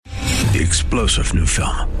the explosive new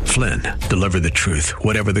film, Flynn, Deliver the Truth,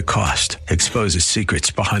 Whatever the Cost, exposes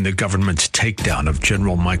secrets behind the government's takedown of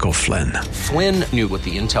General Michael Flynn. Flynn knew what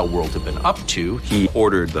the intel world had been up to. He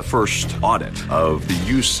ordered the first audit of the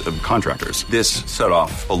use of contractors. This set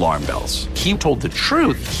off alarm bells. He told the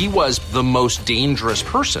truth. He was the most dangerous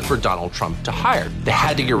person for Donald Trump to hire. They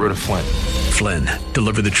had to get rid of Flynn. Flynn,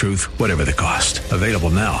 Deliver the Truth, Whatever the Cost. Available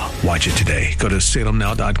now. Watch it today. Go to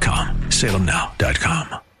salemnow.com.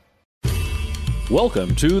 salemnow.com.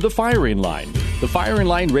 Welcome to The Firing Line. The Firing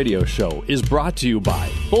Line radio show is brought to you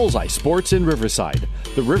by Bullseye Sports in Riverside,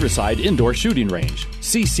 the Riverside Indoor Shooting Range,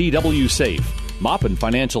 CCW Safe, Maupin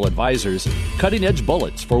Financial Advisors, Cutting Edge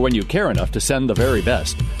Bullets for when you care enough to send the very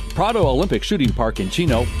best, Prado Olympic Shooting Park in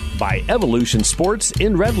Chino, by Evolution Sports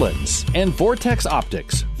in Redlands, and Vortex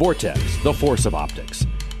Optics, Vortex, the force of optics.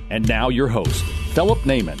 And now your host, Philip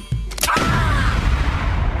Naiman.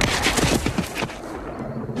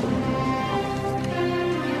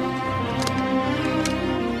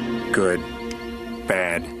 Good,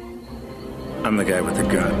 bad, I'm the guy with the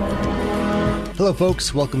gun. Hello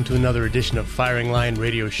folks, welcome to another edition of Firing Line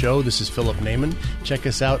Radio Show. This is Philip Naiman. Check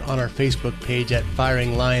us out on our Facebook page at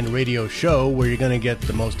Firing Line Radio Show, where you're going to get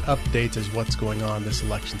the most updates as what's going on this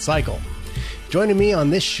election cycle. Joining me on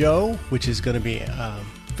this show, which is going to be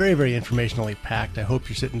very, very informationally packed. I hope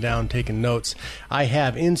you're sitting down taking notes. I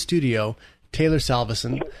have in studio Taylor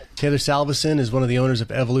Salveson. Taylor Salveson is one of the owners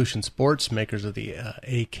of Evolution Sports, makers of the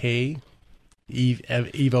AK,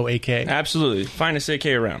 Evo AK. Absolutely. Finest AK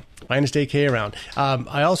around. Finest AK around.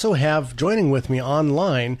 I also have joining with me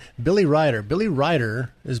online Billy Ryder. Billy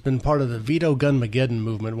Ryder has been part of the Veto Gunmageddon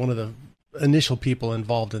movement, one of the initial people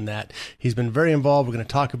involved in that. He's been very involved. We're going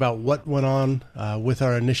to talk about what went on with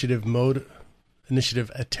our initiative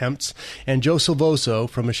attempts, and Joe Silvoso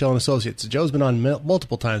from Michelle & Associates. Joe's been on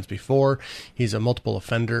multiple times before. He's a multiple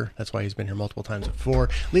offender. That's why he's been here multiple times before.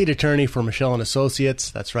 Lead attorney for Michelle &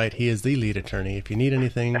 Associates. That's right. He is the lead attorney. If you need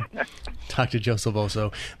anything, talk to Joe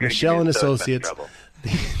Silvoso. Michelle & Associates.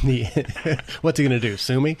 What's he going to do?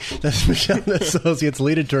 Sue me? That's Michelle & Associates,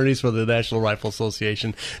 lead attorneys for the National Rifle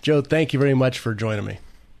Association. Joe, thank you very much for joining me.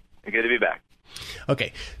 Good to be back.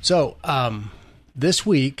 Okay. So this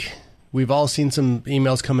week, we've all seen some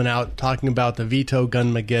emails coming out talking about the Veto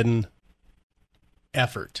Gunmageddon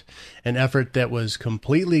effort, an effort that was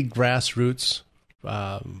completely grassroots.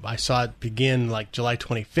 I saw it begin like July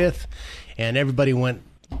 25th, and everybody went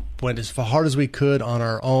as hard as we could on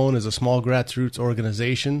our own as a small grassroots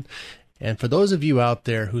organization. And for those of you out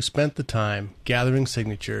there who spent the time gathering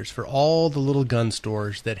signatures for all the little gun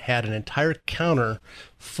stores that had an entire counter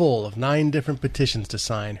full of 9 different petitions to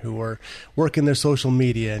sign, who were working their social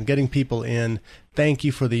media and getting people in, thank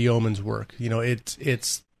you for the yeoman's work. You know,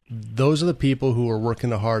 it's those are the people who are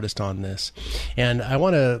working the hardest on this. And I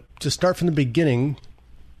want to just start from the beginning.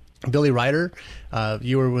 Billy Ryder,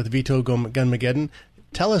 you were with Veto Gunmageddon.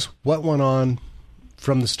 Tell us what went on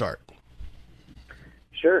from the start.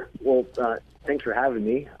 Sure. Well, thanks for having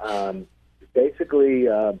me. Basically,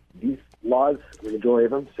 these laws, the majority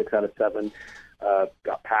of them, 6 out of 7,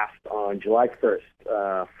 got passed on July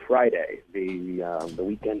 1st, Friday, the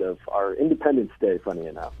weekend of our Independence Day, funny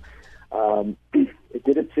enough. It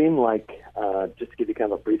didn't seem like, just to give you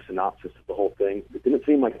kind of a brief synopsis of the whole thing, it didn't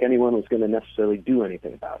seem like anyone was going to necessarily do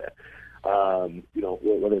anything about it,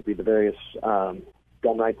 whether it be the various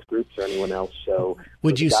gun rights groups or anyone else. So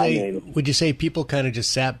would you say people kind of just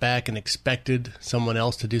sat back and expected someone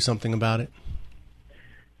else to do something about it?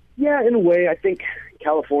 Yeah, in a way. I think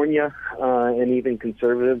California and even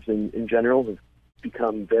conservatives in general have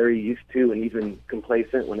become very used to and even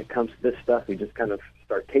complacent when it comes to this stuff. We just kind of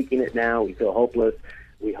start taking it now. We feel hopeless.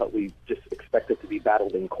 We just expect it to be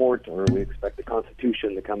battled in court, or we expect the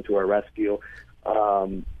Constitution to come to our rescue.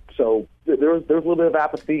 So there was a little bit of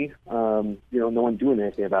apathy, no one doing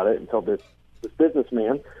anything about it until this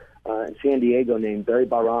businessman in San Diego named Barry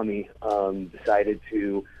Barami decided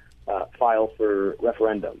to file for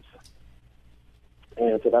referendums.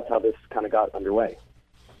 And so that's how this kind of got underway.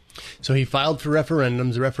 So he filed for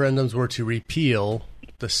referendums. The referendums were to repeal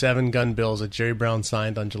the 7 gun bills that Jerry Brown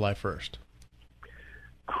signed on July 1st.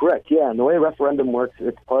 Correct, yeah. And the way a referendum works,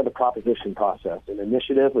 it's part of the proposition process. An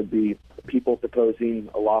initiative would be the people proposing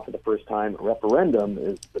a law for the first time. A referendum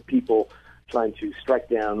is the people trying to strike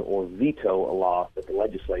down or veto a law that the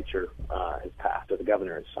legislature has passed or the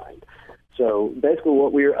governor has signed. So basically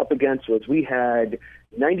what we were up against was we had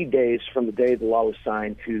 90 days from the day the law was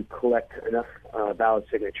signed to collect enough ballot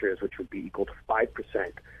signatures, which would be equal to 5%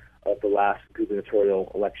 of the last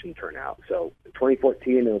gubernatorial election turnout. So in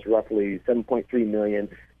 2014, it was roughly 7.3 million.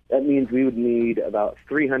 That means we would need about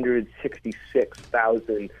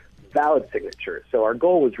 366,000 valid signatures. So our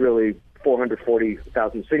goal was really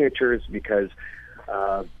 440,000 signatures because,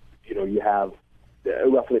 you have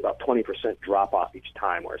roughly about 20% drop off each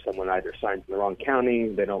time where someone either signs in the wrong county,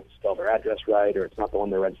 they don't spell their address right, or it's not the one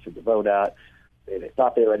they're registered to vote at. They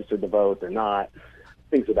thought they registered to vote, they're not,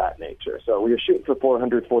 things of that nature. So we were shooting for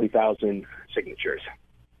 440,000 signatures.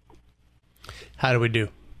 How do we do?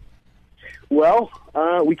 Well,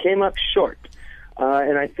 we came up short.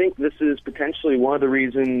 And I think this is potentially one of the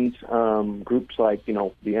reasons groups like, the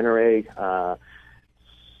NRA,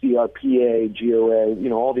 CRPA,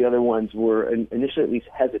 GOA, all the other ones were initially at least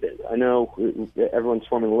hesitant. I know everyone's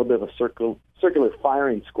forming a little bit of a circular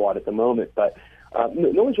firing squad at the moment, but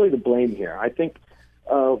no one's really to blame here. I think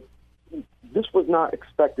this was not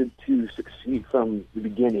expected to succeed from the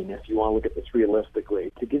beginning, if you want to look at this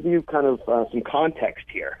realistically. To give you kind of some context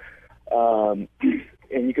here, and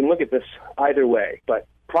you can look at this either way, but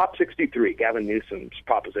Prop 63, Gavin Newsom's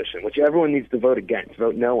proposition, which everyone needs to vote against,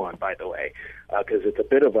 vote no on, by the way, because it's a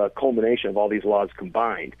bit of a culmination of all these laws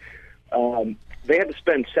combined. They had to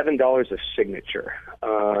spend $7 a signature.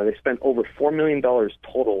 They spent over $4 million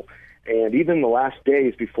total, and even the last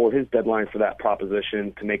days before his deadline for that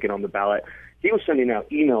proposition to make it on the ballot, he was sending out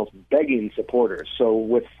emails begging supporters. So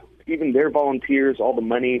with even their volunteers, all the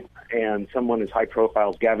money, and someone as high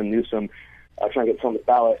profile as Gavin Newsom trying to get this on the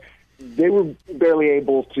ballot, they were barely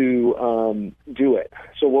able to do it.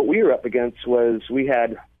 So what we were up against was we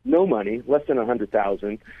had no money, less than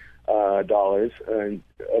 $100,000,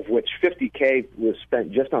 of which $50K was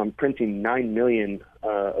spent just on printing 9 million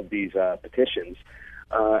of these petitions.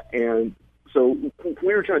 And so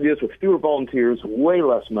we were trying to do this with fewer volunteers, way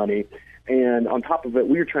less money, and on top of it,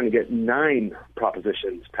 we were trying to get 9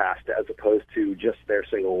 propositions passed as opposed to just their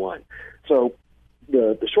single one. So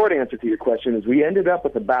the short answer to your question is we ended up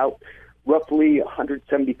with about roughly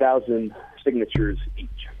 170,000 signatures each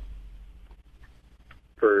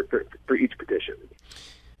for each petition.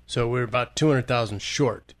 So we're about 200,000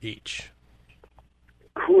 short each.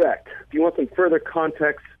 Correct. If you want some further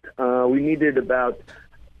context, we needed about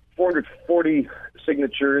 440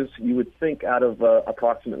 signatures. You would think out of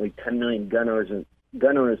approximately 10 million gun owners in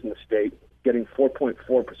the state, getting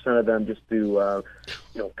 4.4% of them just to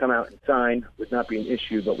come out and sign would not be an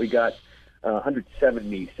issue, but we got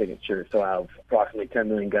 170 signatures, so out of approximately 10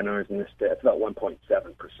 million gun owners in this state, that's about 1.7%.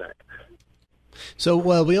 So,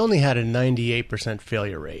 well, we only had a 98%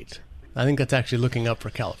 failure rate. I think that's actually looking up for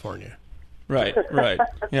California. Right,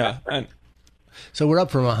 yeah. So we're up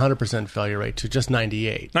from 100% failure rate to just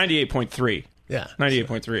 98. 98.3. Yeah.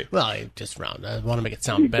 98.3. Well, I just round. I want to make it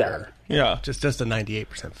sound better. Yeah. Just a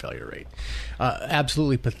 98% failure rate.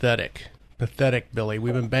 Absolutely pathetic. Pathetic, Billy.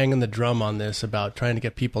 We've been banging the drum on this about trying to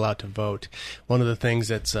get people out to vote. One of the things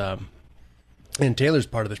that's, and Taylor's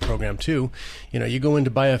part of this program too, you go in to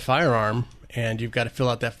buy a firearm and you've got to fill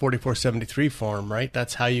out that 4473 form, right?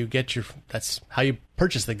 That's how you that's how you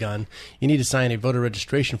purchase the gun. You need to sign a voter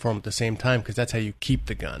registration form at the same time because that's how you keep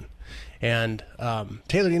the gun. And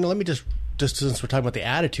Taylor, let me just since we're talking about the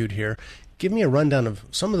attitude here, give me a rundown of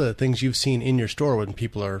some of the things you've seen in your store when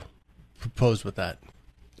people are proposed with that.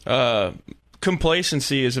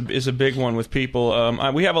 Complacency is a big one with people.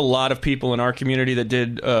 We have a lot of people in our community that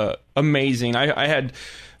did amazing. I had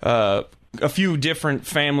a few different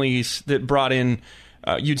families that brought in.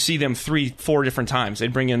 You'd see them 3-4 different times.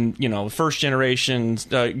 They'd bring in, first generations,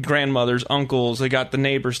 grandmothers, uncles. They got the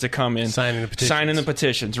neighbors to come in, signing the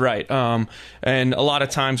petitions, right? And a lot of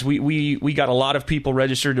times we got a lot of people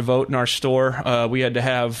registered to vote in our store. We had to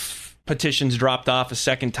have petitions dropped off a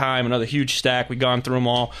second time, another huge stack. We'd gone through them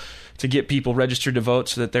all to get people registered to vote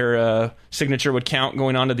so that their signature would count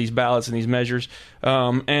going onto these ballots and these measures.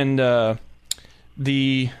 But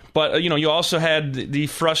you also had the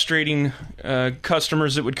frustrating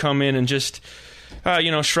customers that would come in and just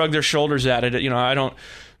shrug their shoulders at it.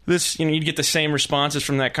 You'd get the same responses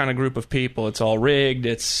from that kind of group of people. It's all rigged.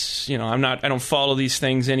 It's I don't follow these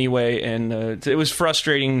things anyway, and it was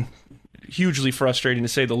frustrating, hugely frustrating to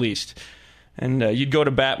say the least. And you'd go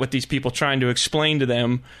to bat with these people trying to explain to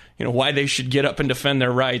them, why they should get up and defend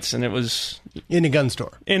their rights. And it was in a gun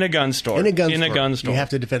store. In a gun store. You have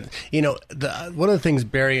to defend. One of the things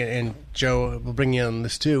Barry and Joe will bring you on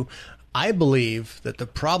this too. I believe that the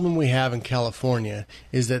problem we have in California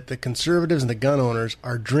is that the conservatives and the gun owners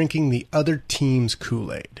are drinking the other team's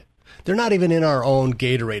Kool-Aid. They're not even in our own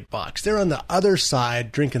Gatorade box. They're on the other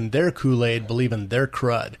side drinking their Kool-Aid, believing their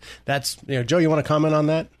crud. That's Joe, you want to comment on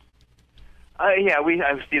that? Yeah,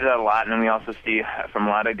 I see that a lot, and we also see from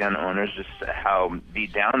a lot of gun owners just how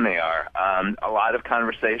beat down they are. A lot of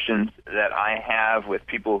conversations that I have with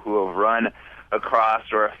people who have run across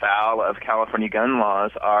or afoul of California gun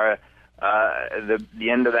laws are the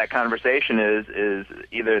end of that conversation is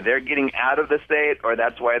either they're getting out of the state or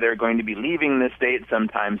that's why they're going to be leaving the state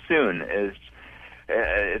sometime soon.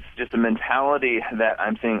 It's just a mentality that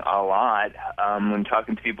I'm seeing a lot when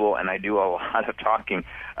talking to people, and I do a lot of talking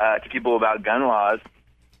to people about gun laws,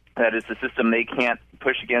 that it's a system they can't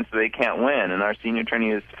push against, they can't win. And our senior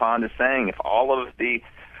attorney is fond of saying if all of the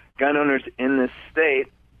gun owners in this state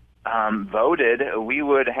voted, we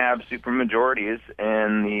would have supermajorities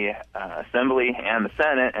in the Assembly and the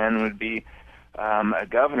Senate, and would be a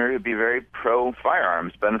governor who would be very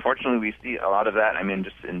pro-firearms. But unfortunately, we see a lot of that, I mean,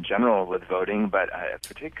 just in general with voting, but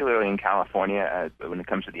particularly in California when it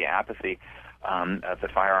comes to the apathy of the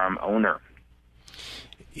firearm owner.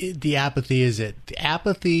 The apathy is it. The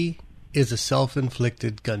apathy is a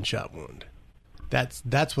self-inflicted gunshot wound.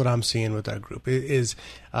 That's what I'm seeing with our group.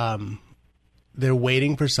 They're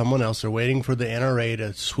waiting for someone else. They're waiting for the NRA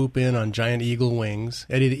to swoop in on giant eagle wings,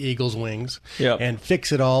 Eddie the Eagle's wings, and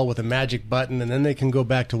fix it all with a magic button, and then they can go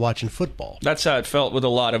back to watching football. That's how it felt with a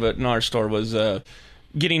lot of it in our store, was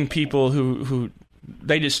getting people who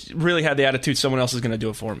they just really had the attitude someone else is going to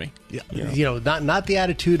do it for me. Yeah. Not the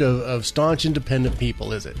attitude of staunch independent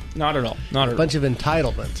people, is it? Not at all. Not at all. A bunch of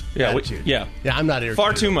entitlement attitude. Yeah, I'm not irritated.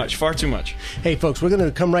 Far too much. Hey, folks, we're going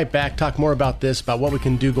to come right back, talk more about this, about what we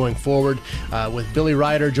can do going forward with Billy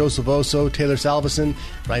Ryder, Joe Silvoso, Taylor Salveson,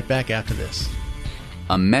 right back after this.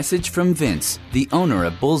 A message from Vince, the owner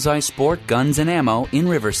of Bullseye Sport Guns and Ammo in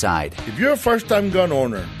Riverside. If you're a first-time gun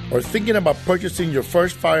owner or thinking about purchasing your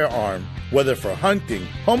first firearm, whether for hunting,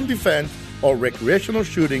 home defense, or recreational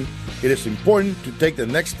shooting, it is important to take the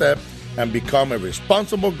next step and become a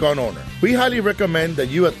responsible gun owner. We highly recommend that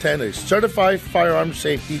you attend a certified firearm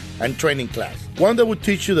safety and training class, one that will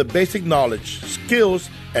teach you the basic knowledge, skills,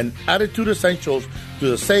 and attitude essentials to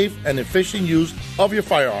the safe and efficient use of your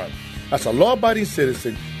firearm. As a law-abiding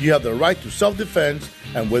citizen, you have the right to self-defense,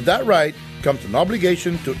 and with that right comes an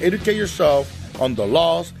obligation to educate yourself on the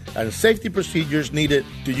laws and safety procedures needed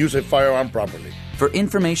to use a firearm properly. For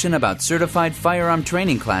information about certified firearm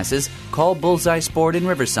training classes, call Bullseye Sport in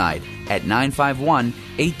Riverside at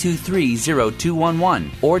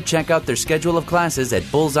 951-823-0211 or check out their schedule of classes at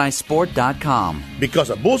bullseyesport.com.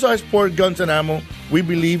 Because at Bullseye Sport Guns and Ammo, we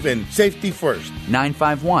believe in safety first.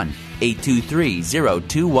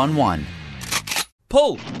 951-823-0211.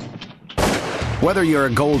 Pull! Whether you're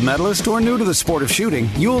a gold medalist or new to the sport of shooting,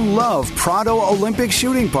 you'll love Prado Olympic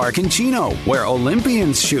Shooting Park in Chino, where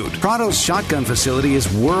Olympians shoot. Prado's shotgun facility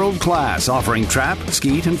is world-class, offering trap,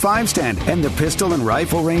 skeet, and 5-stand. And the pistol and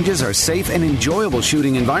rifle ranges are safe and enjoyable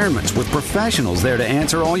shooting environments with professionals there to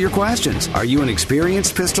answer all your questions. Are you an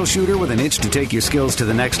experienced pistol shooter with an itch to take your skills to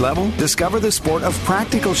the next level? Discover the sport of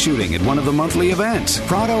practical shooting at one of the monthly events.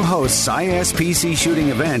 Prado hosts ISPC shooting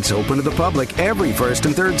events open to the public every first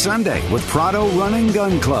and third Sunday with Prado Run and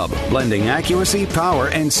Gun Club, blending accuracy, power,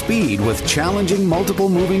 and speed with challenging multiple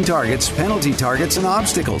moving targets, penalty targets, and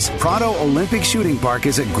obstacles. Prado Olympic Shooting Park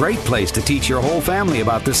is a great place to teach your whole family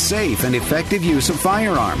about the safe and effective use of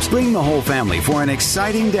firearms. Bring the whole family for an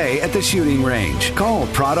exciting day at the shooting range. Call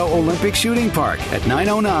Prado Olympic Shooting Park at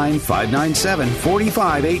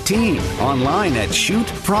 909-597-4518. Online at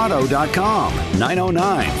shootprado.com.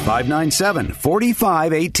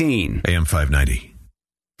 909-597-4518. AM 590.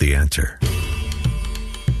 The answer.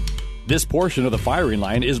 This portion of the firing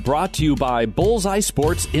line is brought to you by Bullseye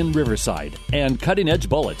Sports in Riverside and Cutting Edge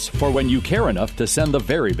Bullets for when you care enough to send the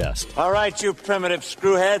very best. All right, you primitive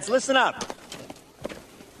screwheads, listen up.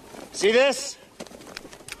 See this?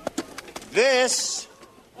 This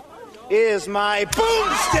is my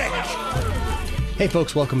boomstick! Hey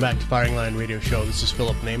folks, welcome back to Firing Line Radio Show. This is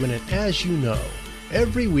Philip Naiman, and as you know,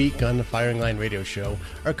 every week on the Firing Line Radio Show,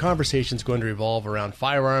 our conversation is going to revolve around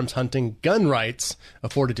firearms, hunting, gun rights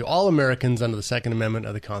afforded to all Americans under the Second Amendment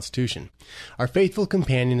of the Constitution. Our faithful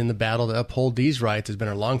companion in the battle to uphold these rights has been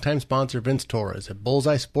our longtime sponsor, Vince Torres, at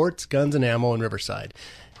Bullseye Sports, Guns and Ammo in Riverside.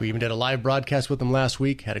 We even did a live broadcast with him last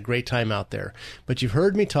week, had a great time out there. But you've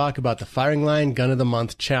heard me talk about the Firing Line Gun of the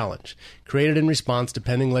Month Challenge, created in response to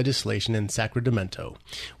pending legislation in Sacramento.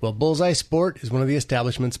 Well, Bullseye Sport is one of the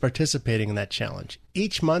establishments participating in that challenge.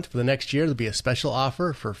 Each month for the next year, there'll be a special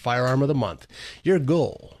offer for Firearm of the Month. Your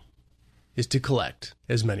goal is to collect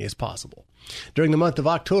as many as possible. During the month of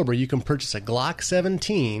October, you can purchase a Glock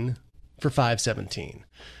 17 for $517.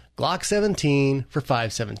 Glock 17 for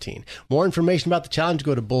 $517. More information about the challenge,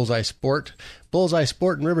 go to Bullseye Sport. Bullseye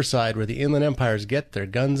Sport in Riverside, where the Inland Empires get their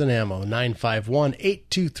guns and ammo.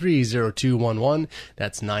 951-823-0211.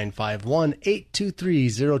 That's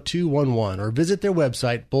 951-823-0211. Or visit their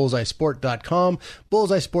website, bullseyesport.com,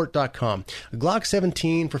 bullseyesport.com. A Glock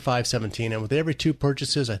 17 for $517. And with every 2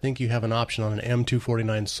 purchases, I think you have an option on an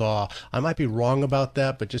M249 saw. I might be wrong about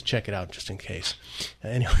that, but just check it out just in case.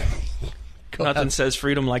 Anyway. Nothing says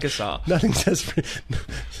freedom like a saw. Nothing says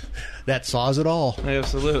that saws it all.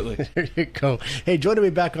 Absolutely. There you go. Hey, joining me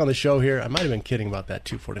back on the show here, I might have been kidding about that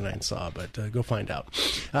 249 saw, but go find out.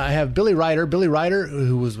 I have Billy Ryder,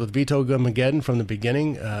 who was with Veto Gunmageddon from the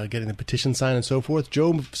beginning, getting the petition signed and so forth.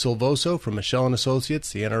 Joe Silvoso from Michelle and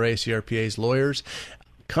Associates, the NRA CRPA's lawyers,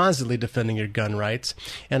 constantly defending your gun rights.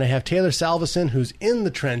 And I have Taylor Salveson, who's in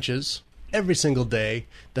the trenches every single day,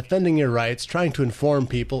 defending your rights, trying to inform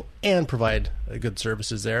people, and provide good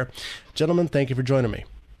services there. Gentlemen, thank you for joining me.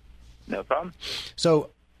 No problem.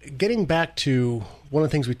 So, getting back to one of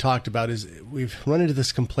the things we talked about is we've run into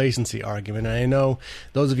this complacency argument. And I know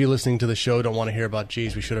those of you listening to the show don't want to hear about,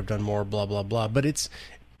 geez, we should have done more, blah, blah, blah. But it's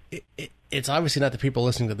obviously not the people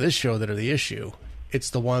listening to this show that are the issue. It's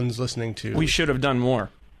the ones listening to... We should have done more.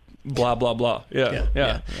 Blah, blah, blah. Yeah,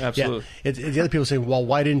 absolutely. Yeah. It's the other people saying, well,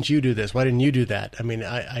 why didn't you do this? Why didn't you do that? I mean,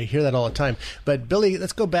 I hear that all the time. But, Billy,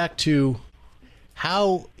 let's go back to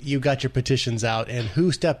how you got your petitions out and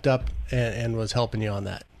who stepped up and was helping you on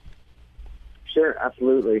that. Sure,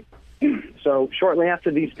 absolutely. So shortly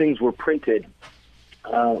after these things were printed,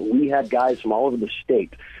 we had guys from all over the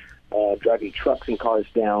state driving trucks and cars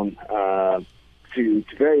down to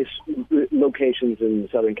various locations in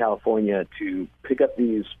Southern California to pick up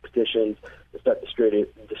these petitions and start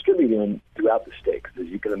distributing them throughout the state. Because as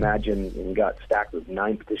you can imagine, we got stacked with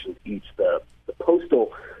 9 petitions each. The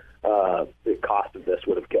postal the cost of this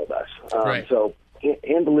would have killed us. Right. So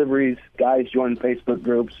hand deliveries, guys join Facebook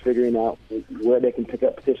groups, figuring out where they can pick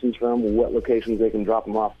up petitions from, what locations they can drop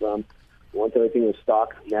them off from. Once everything was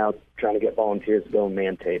stocked, now trying to get volunteers to go and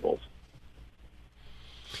man tables.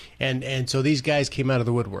 And so these guys came out of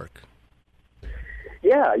the woodwork.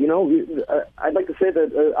 Yeah, I'd like to say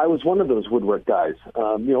that I was one of those woodwork guys.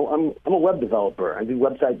 I'm a web developer. I do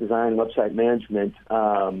website design, website management.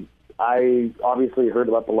 I obviously heard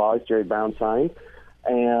about the laws Jerry Brown signed,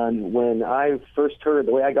 and when I first heard,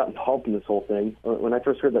 the way I got involved in this whole thing, when I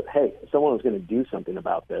first heard that, hey, someone was going to do something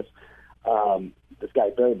about this, this guy,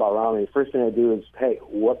 Barry Balrami, the first thing I do is, hey,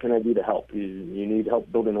 what can I do to help? You need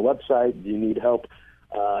help building a website? Do you need help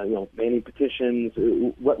manning petitions,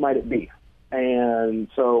 what might it be? And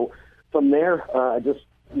so from there, I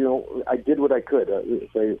did what I could.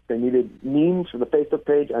 If they needed memes for the Facebook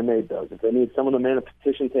page, I made those. If they needed someone to man a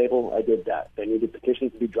petition table, I did that. If they needed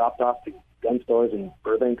petitions to be dropped off to gun stores in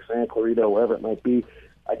Burbank, Santa Clarita, wherever it might be,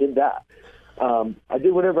 I did that. I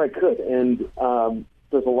did whatever I could. And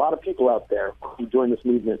there's a lot of people out there who joined this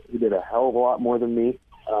movement who did a hell of a lot more than me,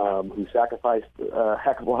 who sacrificed a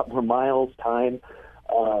heck of a lot more miles, time.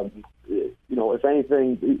 If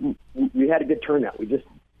anything, we had a good turnout. We just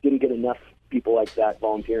didn't get enough people like that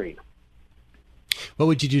volunteering. What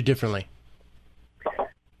would you do differently?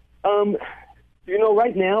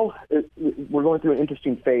 Right now, we're going through an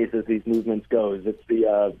interesting phase as these movements goes. It's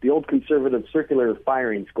the old conservative circular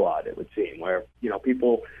firing squad, it would seem, where,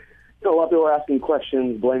 people, a lot of people are asking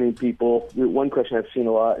questions, blaming people. One question I've seen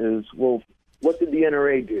a lot is, well, what did the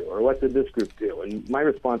NRA do, or what did this group do? And my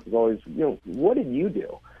response is always, what did you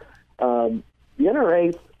do? The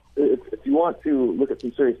NRA, if you want to look at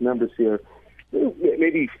some serious numbers here,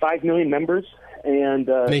 maybe 5 million members, and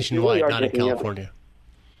nationwide, not in California.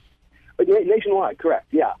 Nationwide, correct?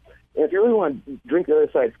 Yeah. And if you really want to drink the other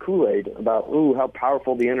side's Kool-Aid about how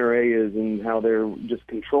powerful the NRA is and how they're just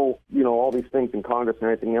control all these things in Congress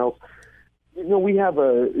and everything else, we have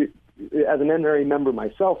as an NRA member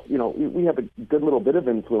myself, we have a good little bit of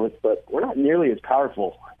influence, but we're not nearly as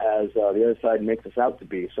powerful as the other side makes us out to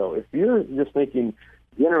be. So if you're just thinking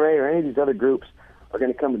the NRA or any of these other groups are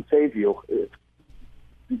going to come and save you,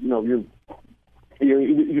 you're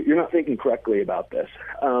not thinking correctly about this.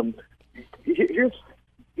 Here's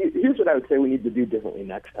what I would say we need to do differently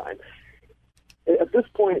next time. At this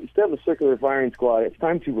point, instead of a circular firing squad, it's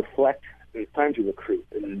time to reflect and it's time to recruit.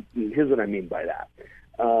 And here's what I mean by that.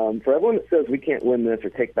 For everyone that says we can't win this or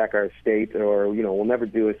take back our state or, we'll never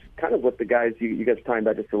do it, it's kind of what the guys you guys were talking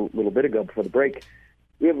about just a little bit ago before the break.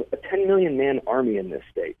 We have a 10 million man army in this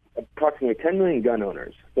state, approximately 10 million gun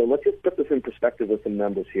owners. So let's just put this in perspective with some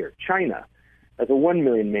numbers here. China has a 1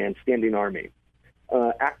 million man standing army.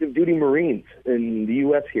 active duty Marines in the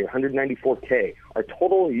U.S. here, 194K. Our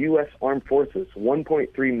total U.S. Armed Forces,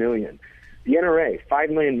 1.3 million. The NRA, 5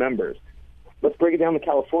 million members. Let's break it down to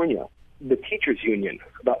California. The Teachers Union,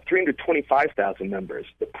 about 325,000 members.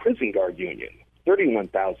 The Prison Guard Union,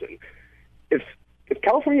 31,000. If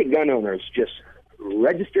California gun owners just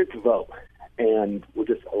registered to vote and were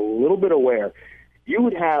just a little bit aware, you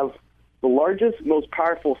would have the largest, most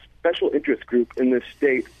powerful special interest group in this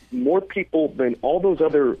state, more people than all those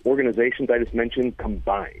other organizations I just mentioned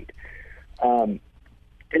combined. In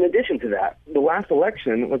addition to that, the last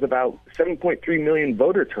election was about 7.3 million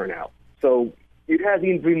voter turnout. So you'd have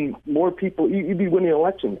even more people, you'd be winning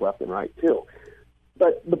elections left and right, too.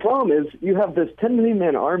 But the problem is you have this 10 million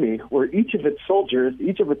man army where each of its soldiers,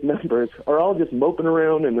 each of its members are all just moping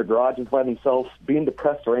around in their garages by themselves, being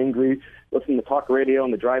depressed or angry, listening to talk radio on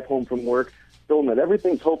the drive home from work, feeling that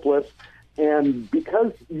everything's hopeless. And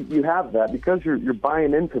because you have that, because you're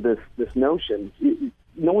buying into this notion,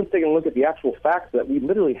 no one's taking a look at the actual facts that we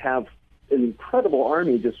literally have an incredible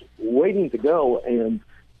army just waiting to go, and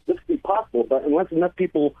this could be possible. But unless enough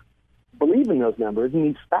people believe in those numbers and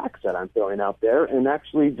these facts that I'm throwing out there and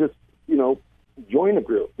actually just, join a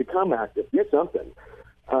group, become active, do something.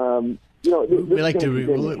 We like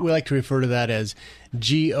to refer to that as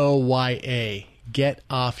GOYA, get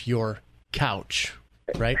off your couch,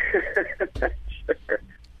 right? Sure.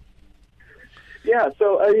 Yeah,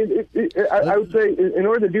 so I would say in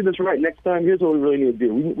order to do this right next time, here's what we really need to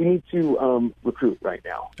do. We need to recruit right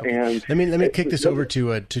now. Okay. And let me kick this over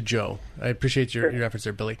to Joe. I appreciate your efforts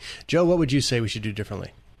there, Billy. Joe, what would you say we should do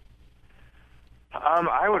differently?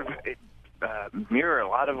 I would mirror a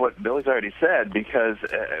lot of what Billy's already said, because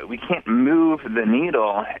we can't move the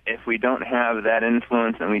needle if we don't have that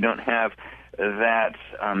influence and we don't have that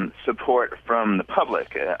support from the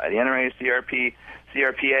public. The NRA,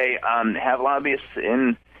 CRPA have lobbyists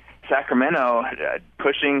in Sacramento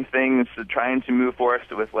pushing things, trying to move forward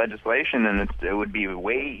with legislation, and it would be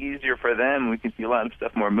way easier for them. We can see a lot of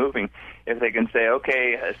stuff more moving if they can say,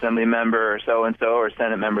 okay, Assembly member so-and-so or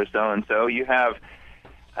Senate member so-and-so, you have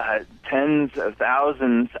tens of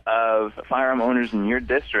thousands of firearm owners in your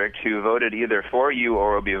district who voted either for you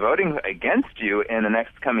or will be voting against you in the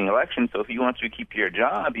next coming election. So if you want to keep your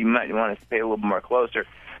job, you might want to pay a little more closer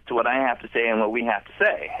to what I have to say and what we have to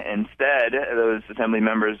say. Instead, those assembly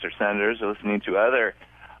members or senators are listening to other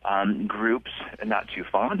groups not too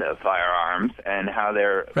fond of firearms and how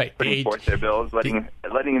they're putting forth their bills, letting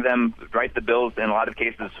them write the bills in a lot of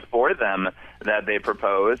cases for them that they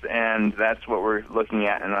propose, and that's what we're looking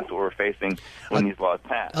at, and that's what we're facing when these laws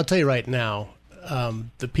pass. I'll tell you right now,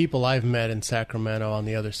 the people I've met in Sacramento on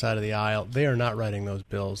the other side of the aisle, they are not writing those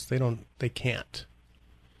bills. They can't.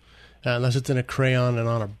 Unless it's in a crayon and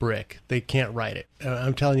on a brick. They can't write it.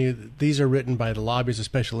 I'm telling you, these are written by the lobbyists of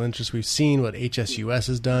special interest. We've seen what HSUS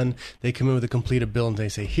has done. They come in with a completed bill and they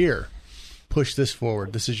say, here, push this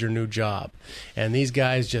forward. This is your new job. And these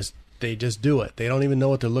guys just do it. They don't even know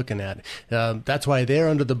what they're looking at. That's why they're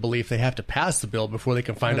under the belief they have to pass the bill before they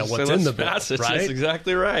can find out what's in the bill. Pass it. Right? That's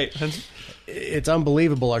exactly right. It's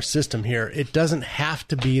unbelievable, our system here. It doesn't have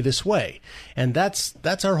to be this way. And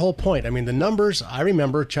that's our whole point. I mean, the numbers, I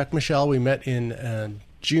remember Chuck Michelle, we met in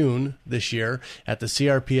June this year at the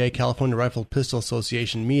CRPA, California Rifle Pistol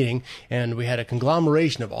Association meeting, and we had a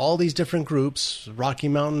conglomeration of all these different groups, Rocky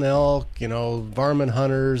Mountain Elk, Varmint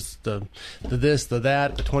Hunters, the this, the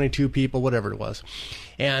that, the 22 people, whatever it was.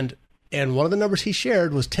 And one of the numbers he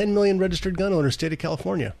shared was 10 million registered gun owners, state of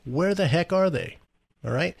California. Where the heck are they?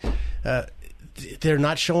 All right? They're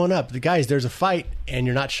not showing up. The guys, there's a fight, and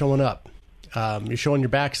you're not showing up. You're showing your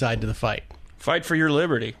backside to the fight. Fight for your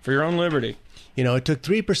liberty, for your own liberty. It took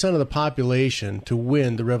 3% of the population to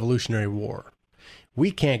win the Revolutionary War. We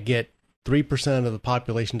can't get 3% of the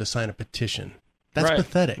population to sign a petition. That's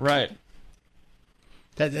pathetic. Right.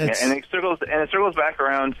 And it circles back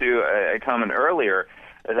around to a comment earlier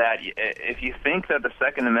that if you think that the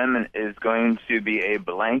Second Amendment is going to be a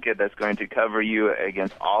blanket that's going to cover you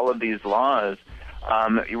against all of these laws,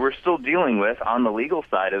 we're still dealing with, on the legal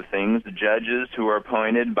side of things, judges who are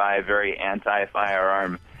appointed by very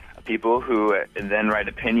anti-firearm people who then write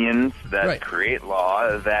opinions that create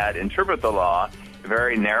law, that interpret the law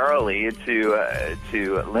very narrowly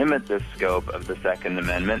to limit the scope of the Second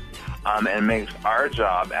Amendment, and makes our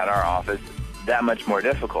job at our office that much more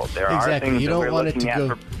difficult. There are things that we're looking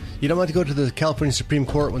at. You don't want to go to the California Supreme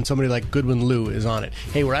Court when somebody like Goodwin Liu is on it.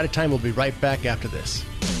 Hey, we're out of time. We'll be right back after this.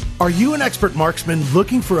 Are you an expert marksman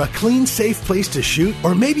looking for a clean, safe place to shoot?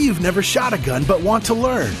 Or maybe you've never shot a gun but want to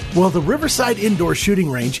learn? Well, the Riverside Indoor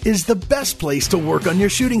Shooting Range is the best place to work on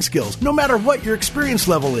your shooting skills, no matter what your experience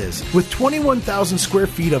level is. With 21,000 square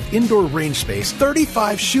feet of indoor range space,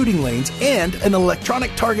 35 shooting lanes, and an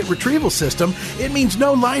electronic target retrieval system, it means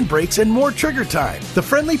no line breaks and more trigger time. The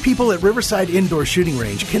friendly people at Riverside Indoor Shooting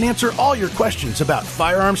Range can answer all your questions about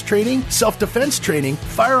firearms training, self-defense training,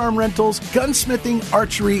 firearm rentals, gunsmithing,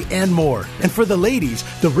 archery, and more. And for the ladies,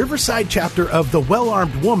 the Riverside chapter of The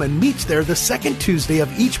Well-Armed Woman meets there the second Tuesday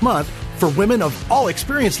of each month for women of all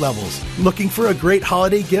experience levels. Looking for a great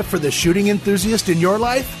holiday gift for the shooting enthusiast in your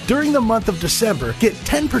life? During the month of December, get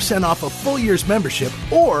 10% off a full year's membership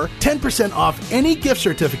or 10% off any gift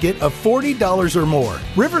certificate of $40 or more.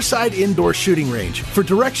 Riverside Indoor Shooting Range. For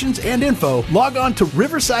directions and info, log on to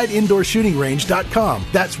riversideindoorshootingrange.com.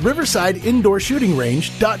 That's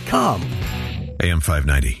riversideindoorshootingrange.com. AM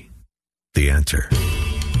 590. The Answer.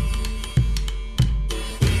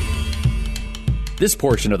 This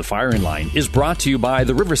portion of the Firing Line is brought to you by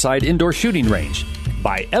the Riverside Indoor Shooting Range,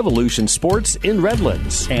 by Evolution Sports in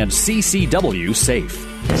Redlands, and CCW Safe.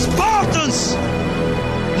 Spartans,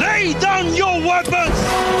 lay down your weapons!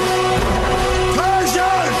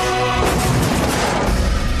 Persians,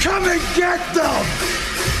 come and get them!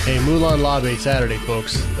 Hey, Moulin Labe Saturday,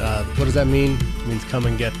 folks. What does that mean? It means come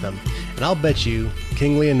and get them. And I'll bet you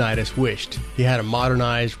King Leonidas wished he had a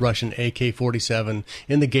modernized Russian AK-47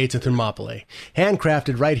 in the gates of Thermopylae,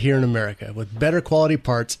 handcrafted right here in America with better quality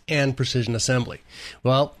parts and precision assembly.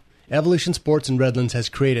 Well, Evolution Sports in Redlands has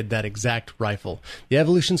created that exact rifle. The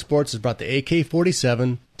Evolution Sports has brought the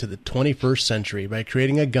AK-47 to the 21st century by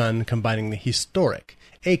creating a gun combining the historic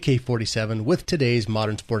AK-47 with today's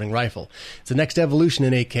modern sporting rifle. It's the next evolution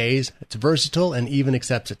in AKs. It's versatile and even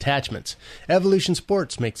accepts attachments. Evolution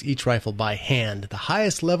Sports makes each rifle by hand, the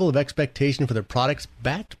highest level of expectation for their products,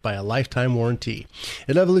 backed by a lifetime warranty.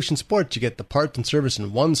 At Evolution Sports, you get the parts and service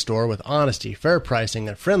in one store with honesty, fair pricing,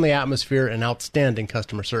 a friendly atmosphere, and outstanding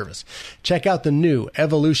customer service. Check out the new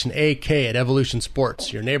Evolution AK at Evolution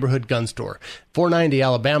Sports, your neighborhood gun store. 490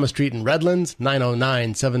 Alabama Street in Redlands,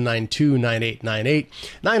 909-792-9898,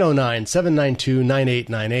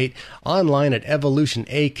 909-792-9898, online at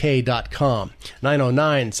evolutionak.com,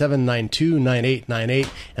 909-792-9898,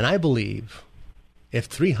 and I believe if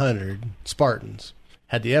 300 Spartans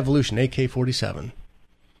had the Evolution AK-47,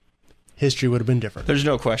 history would have been different. There's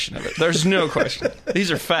no question of it. There's no question. These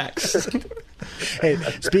are facts. Hey,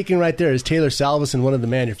 speaking right there is Taylor Salveson, one of the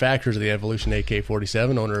manufacturers of the Evolution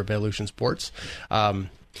AK-47, owner of Evolution Sports.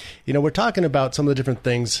 We're talking about some of the different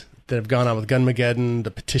things that have gone on with Gunmageddon,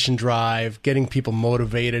 the petition drive, getting people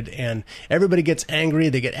motivated, and everybody gets angry,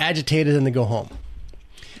 they get agitated, and they go home.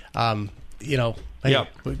 We got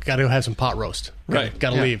to go have some pot roast. Right.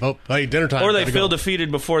 Got to leave. Oh, hey, dinner time. Or they feel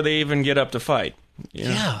defeated before they even get up to fight.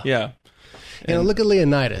 Yeah. Look at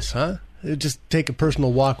Leonidas, huh? Just take a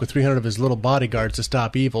personal walk with 300 of his little bodyguards to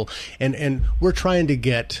stop evil. And we're trying to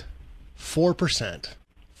get 4%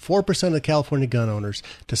 of the California gun owners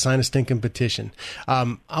to sign a stinking petition.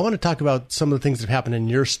 I want to talk about some of the things that have happened in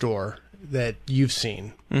your store that you've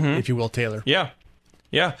seen, if you will, Taylor. Yeah.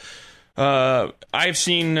 I've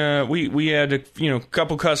seen, we had a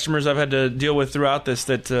couple customers I've had to deal with throughout this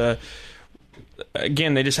that,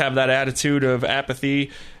 again, they just have that attitude of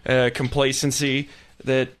apathy, complacency,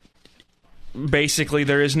 that basically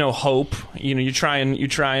there is no hope. You try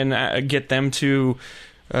and get them to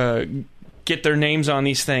get their names on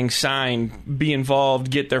these things, sign, be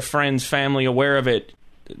involved, get their friends, family aware of it.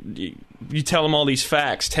 You tell them all these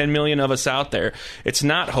facts, 10 million of us out there. It's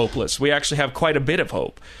not hopeless. We actually have quite a bit of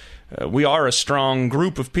hope. We are a strong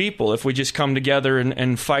group of people if we just come together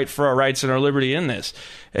and fight for our rights and our liberty in this.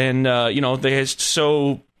 And, they have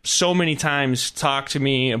so many times talked to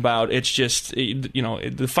me about it's just,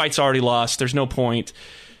 the fight's already lost. There's no point.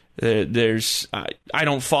 I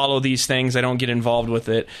don't follow these things. I don't get involved with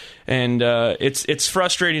it. And it's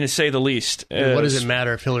frustrating to say the least. What does it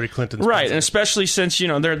matter if Hillary Clinton's right, and especially since,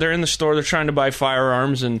 they're in the store, they're trying to buy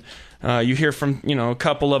firearms, and you hear from, a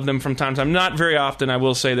couple of them from time to time. Not very often, I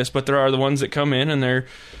will say this, but there are the ones that come in and they're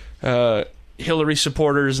Hillary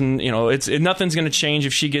supporters, and nothing's going to change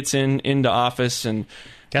if she gets into office. And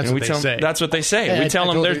that's what they say. That's what they say. Hey, we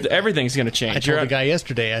tell them everything's going to change. I told the guy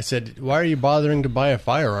yesterday, I said, why are you bothering to buy a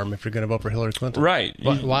firearm if you're going to vote for Hillary Clinton? Right.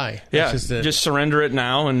 Why? Yeah, just surrender it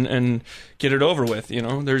now and get it over with.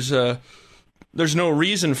 There's no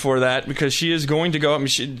reason for that because she is going to go up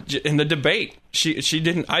in the debate. She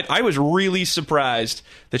didn't. I was really surprised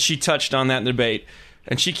that she touched on that in the debate.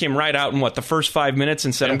 And she came right out in the first 5 minutes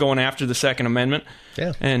and said, "I'm going after the Second Amendment."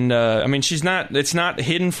 Yeah. And I mean, it's not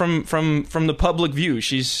hidden from the public view.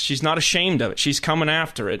 She's not ashamed of it. She's coming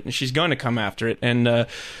after it, and she's going to come after it. And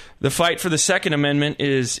the fight for the Second Amendment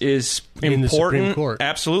is important. In the Supreme Court.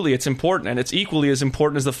 Absolutely, it's important, and it's equally as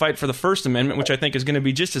important as the fight for the First Amendment, which I think is going to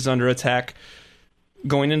be just as under attack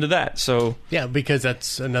going into that. So yeah, because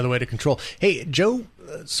that's another way to control. Hey, Joe.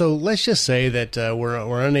 So let's just say that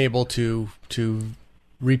we're unable to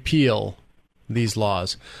repeal these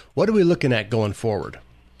laws. What are we looking at going forward?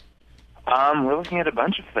 We're looking at a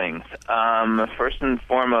bunch of things. First and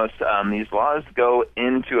foremost, these laws go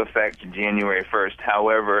into effect January 1st.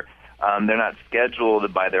 However, they're not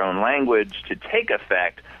scheduled by their own language to take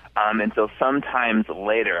effect until sometimes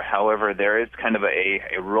later. However, there is kind of a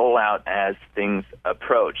rollout as things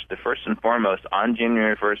approach. The first and foremost, on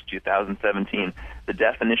January 1st, 2017, the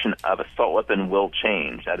definition of assault weapon will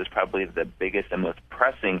change. That is probably the biggest and most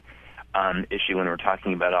pressing issue when we're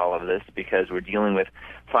talking about all of this, because we're dealing with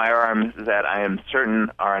firearms that I am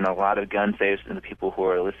certain are in a lot of gun safes and the people who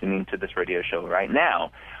are listening to this radio show right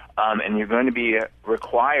now. And you're going to be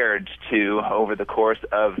required to, over the course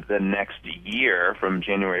of the next year, from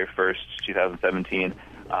January 1st, 2017,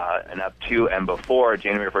 and up to and before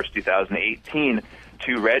January 1st, 2018,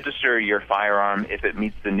 to register your firearm if it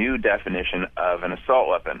meets the new definition of an assault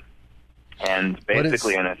weapon. And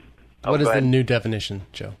basically, what is the new definition,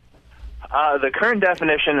 Joe? The current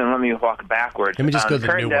definition, and let me walk backwards. Let me just go to the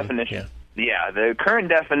current new definition. one. Yeah, the current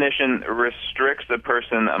definition restricts a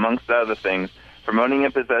person, amongst other things, from owning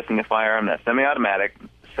and possessing a firearm that's semi-automatic,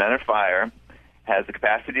 center fire, has the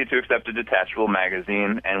capacity to accept a detachable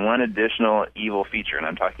magazine, and one additional evil feature. And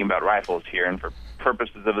I'm talking about rifles here, and for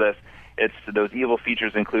purposes of this, those evil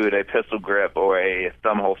features include a pistol grip or a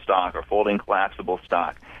thumbhole stock or folding collapsible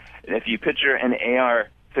stock. And if you picture an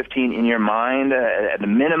AR-15 in your mind, at the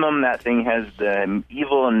minimum, that thing has the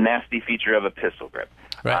evil and nasty feature of a pistol grip.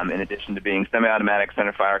 Right. In addition to being semi-automatic,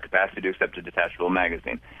 center fire, capacity to accept a detachable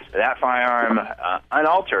magazine. That firearm,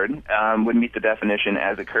 unaltered, would meet the definition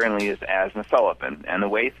as it currently is as an assault weapon. And the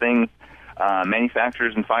way things,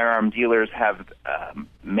 manufacturers and firearm dealers have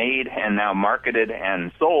made and now marketed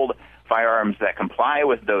and sold firearms that comply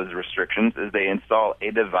with those restrictions is they install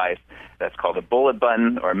a device that's called a bullet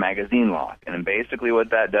button or magazine lock. And basically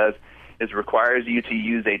what that does is requires you to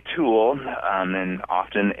use a tool, and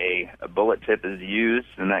often a bullet tip is used.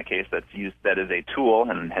 In that case, that is a tool,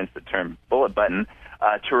 and hence the term bullet button,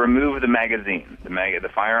 to remove the magazine. The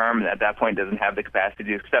firearm at that point doesn't have the capacity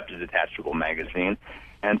to accept a detachable magazine,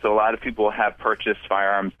 and so a lot of people have purchased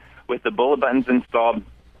firearms with the bullet buttons installed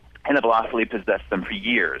and have lawfully possessed them for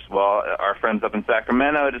years. Well, our friends up in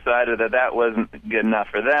Sacramento decided that wasn't good enough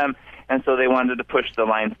for them, and so they wanted to push the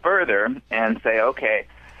line further and say, okay,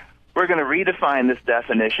 we're going to redefine this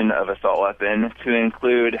definition of assault weapon to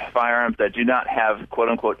include firearms that do not have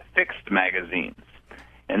quote-unquote fixed magazines.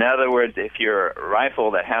 In other words, if your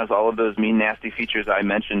rifle that has all of those mean, nasty features I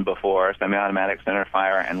mentioned before, semi-automatic, center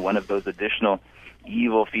fire, and one of those additional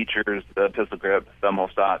evil features, the pistol grip, thumbhole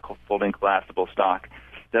stock, folding collapsible stock,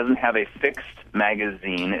 doesn't have a fixed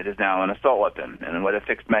magazine, it is now an assault weapon. And what a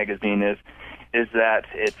fixed magazine is that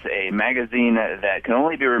it's a magazine that can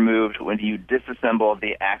only be removed when you disassemble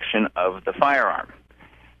the action of the firearm.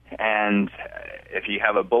 And if you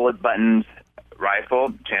have a bullet-buttoned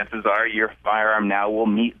rifle, chances are your firearm now will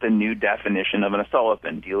meet the new definition of an assault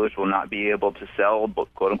weapon. Dealers will not be able to sell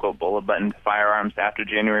quote-unquote bullet-buttoned firearms after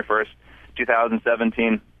January 1st,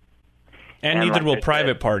 2017. And neither will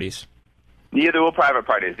private parties. Neither will private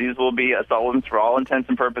parties. These will be assault weapons for all intents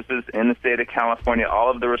and purposes in the state of California.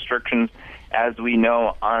 All of the restrictions, as we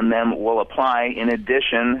know, on them will apply. In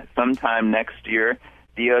addition, sometime next year,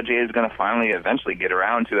 DOJ is going to finally eventually get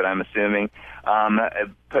around to it, I'm assuming,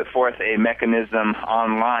 put forth a mechanism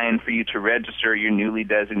online for you to register your newly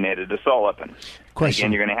designated assault weapon. Question.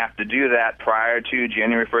 Again, you're going to have to do that prior to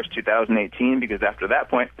January 1st, 2018, because after that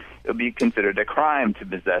point, it'll be considered a crime to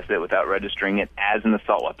possess it without registering it as an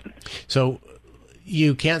assault weapon. So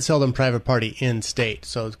you can't sell them private party in state.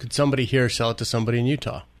 So could somebody here sell it to somebody in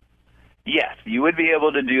Utah? Yes, you would be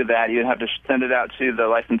able to do that. You'd have to send it out to the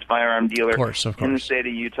licensed firearm dealer of course. In the state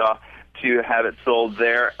of Utah to have it sold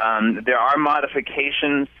there. There are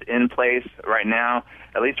modifications in place right now,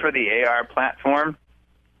 at least for the AR platform,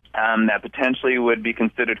 that potentially would be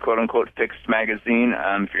considered quote-unquote fixed magazine.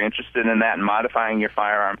 If you're interested in that and modifying your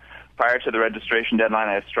firearm prior to the registration deadline,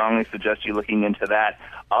 I strongly suggest you looking into that.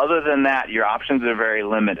 Other than that, your options are very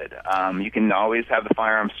limited. You can always have the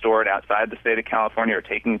firearm stored outside the state of California or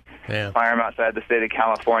taking the firearm outside the state of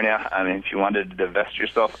California. If you wanted to divest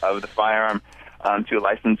yourself of the firearm, to a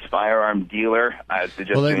licensed firearm dealer. I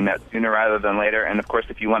suggest doing that sooner rather than later. And, of course,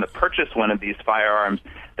 if you want to purchase one of these firearms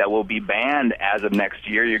that will be banned as of next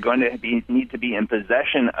year, you're going to need to be in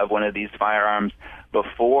possession of one of these firearms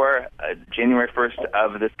before January 1st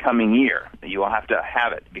of this coming year. You will have to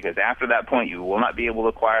have it, because after that point, you will not be able to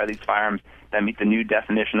acquire these firearms that meet the new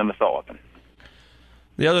definition of assault weapon.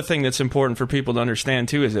 The other thing that's important for people to understand,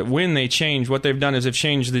 too, is that when they change, what they've done is they've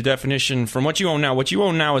changed the definition from what you own now. What you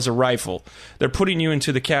own now is a rifle. They're putting you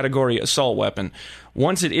into the category assault weapon.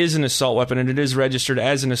 Once it is an assault weapon and it is registered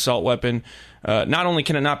as an assault weapon, not only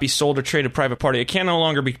can it not be sold or traded private party, it can no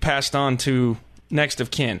longer be passed on to next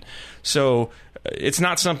of kin. So it's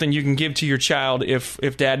not something you can give to your child.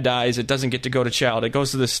 If dad dies, it doesn't get to go to child. It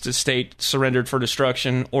goes to the state, surrendered for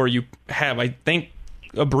destruction, or you have, I think,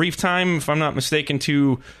 a brief time, if I'm not mistaken,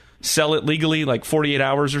 to sell it legally, like 48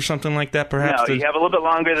 hours or something like that, perhaps? No, you have a little bit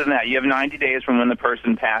longer than that. You have 90 days from when the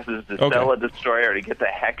person passes to sell a destroyer to get the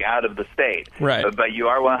heck out of the state. Right. But you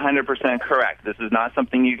are 100% correct. This is not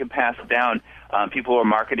something you can pass down. People are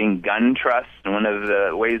marketing gun trusts, and one of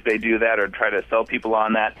the ways they do that or try to sell people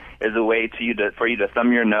on that is a way for you to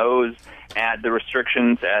thumb your nose at the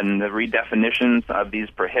restrictions and the redefinitions of these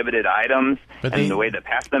prohibited items, and the way to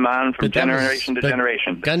pass them on from generation to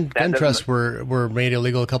generation. Gun trusts were made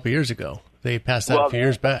illegal a couple years ago. They passed that a few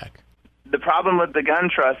years back. The problem with the gun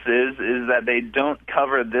trusts is that they don't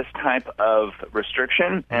cover this type of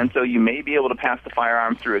restriction, and so you may be able to pass the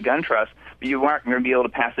firearm through a gun trust, but you aren't going to be able to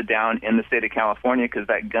pass it down in the state of California because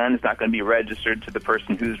that gun is not going to be registered to the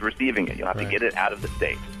person who's receiving it. You'll have to get it out of the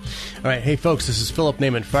state. All right. Hey, folks, this is Philip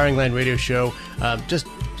Naiman, Firing Line Radio Show. Just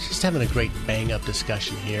having a great bang-up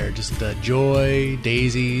discussion here. Just joy,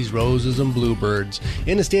 daisies, roses, and bluebirds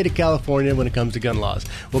in the state of California when it comes to gun laws.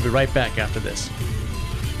 We'll be right back after this.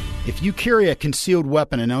 If you carry a concealed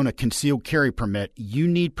weapon and own a concealed carry permit, you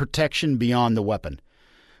need protection beyond the weapon.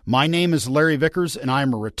 My name is Larry Vickers, and I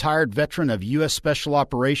am a retired veteran of U.S. Special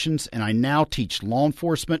Operations, and I now teach law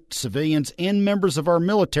enforcement, civilians, and members of our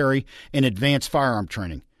military in advanced firearm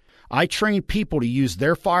training. I train people to use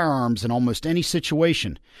their firearms in almost any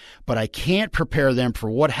situation, but I can't prepare them for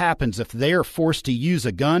what happens if they are forced to use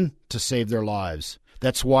a gun to save their lives.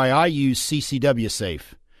 That's why I use CCW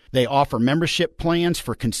Safe. They offer membership plans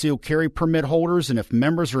for concealed carry permit holders, and if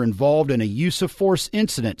members are involved in a use of force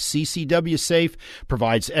incident, CCW Safe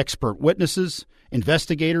provides expert witnesses,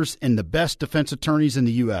 investigators, and the best defense attorneys in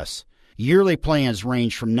the U.S. Yearly plans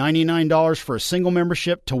range from $99 for a single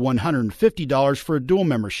membership to $150 for a dual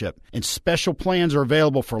membership, and special plans are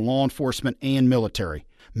available for law enforcement and military.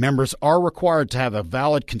 Members are required to have a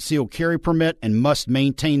valid concealed carry permit and must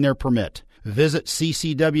maintain their permit. Visit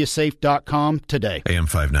ccwsafe.com today. AM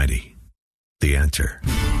 590, The Answer.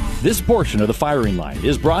 This portion of the Firing Line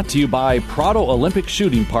is brought to you by Prado Olympic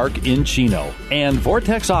Shooting Park in Chino and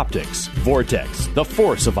Vortex Optics. Vortex, the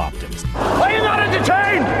force of optics. Are you not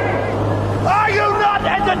entertained? Are you not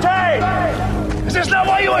entertained? Is this not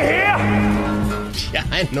why you are here? Yeah,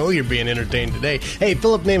 I know you're being entertained today. Hey,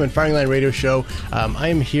 Philip Naiman, Firing Line Radio Show. I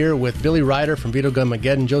am here with Billy Ryder from Vito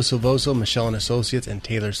Gunmageddon, Joe Silvoso, Michelle and Associates, and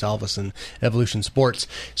Taylor Salveson, Evolution Sports.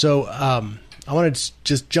 So I want to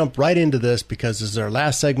just jump right into this because this is our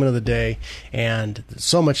last segment of the day, and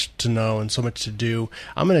so much to know and so much to do.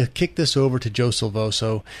 I'm going to kick this over to Joe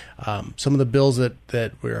Silvoso. Some of the bills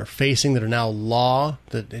that we are facing that are now law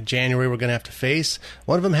that in January we're going to have to face,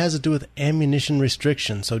 one of them has to do with ammunition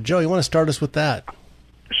restrictions. So, Joe, you want to start us with that?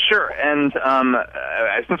 Sure, and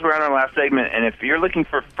since we're on our last segment, and if you're looking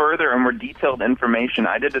for further and more detailed information,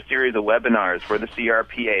 I did a series of webinars for the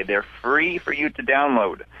CRPA. They're free for you to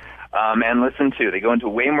download and listen to. They go into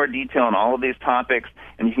way more detail on all of these topics,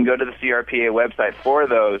 and you can go to the CRPA website for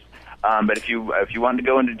those. But if you want to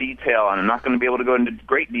go into detail, and I'm not going to be able to go into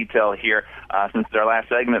great detail here since it's our last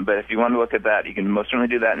segment, but if you want to look at that, you can most certainly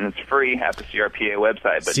do that, and it's free at the CRPA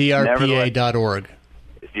website. But CRPA.org.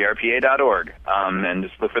 CRPA.org, and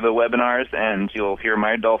just look for the webinars, and you'll hear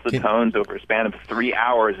my dulcet tones over a span of 3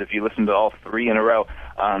 hours if you listen to all three in a row.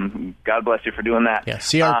 God bless you for doing that. Yeah,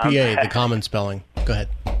 CRPA, the common spelling. Go ahead.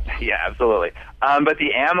 Yeah, absolutely. But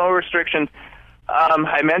the ammo restrictions,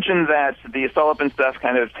 I mentioned that the assault weapon stuff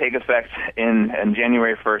kind of take effect in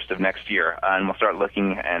January 1st of next year, and we'll start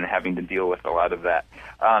looking and having to deal with a lot of that.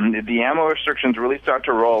 The ammo restrictions really start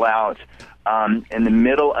to roll out in the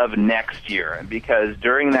middle of next year, because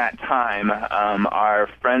during that time, our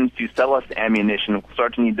friends who sell us ammunition will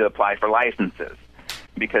start to need to apply for licenses.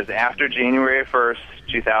 Because after January 1st,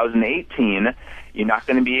 2018, you're not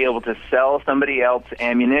going to be able to sell somebody else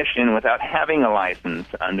ammunition without having a license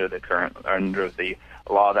under the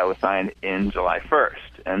law that was signed in July 1st.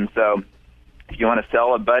 And so If you want to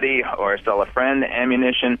sell a buddy or sell a friend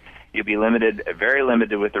ammunition, you'll be very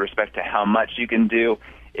limited with respect to how much you can do.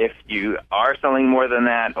 If you are selling more than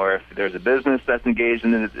that, or if there's a business that's engaged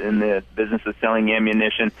in the business of selling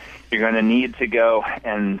ammunition, you're going to need to go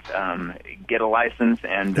and get a license.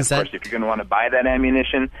 And, of course, if you're going to want to buy that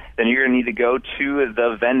ammunition, then you're going to need to go to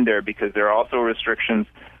the vendor, because there are also restrictions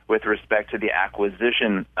with respect to the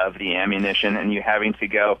acquisition of the ammunition, and you having to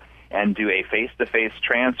go and do a face-to-face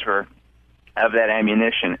transfer of that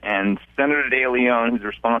ammunition. And Senator De Leon, who's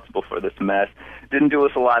responsible for this mess, didn't do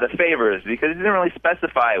us a lot of favors, because he didn't really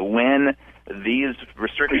specify when these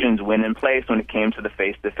restrictions went in place when it came to the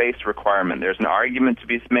face-to-face requirement. There's an argument to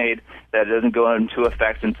be made that it doesn't go into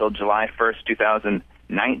effect until July 1st,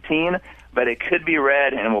 2019, but it could be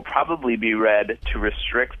read, and will probably be read, to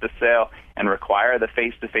restrict the sale and require the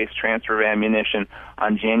face-to-face transfer of ammunition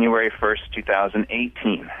on January 1st,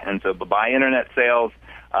 2018. And so by internet sales,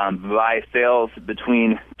 by sales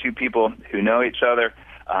between two people who know each other,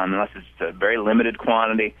 unless it's a very limited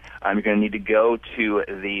quantity, you're going to need to go to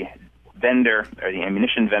the vendor or the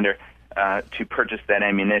ammunition vendor to purchase that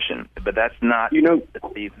ammunition. But that's not.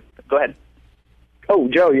 Go ahead. Oh,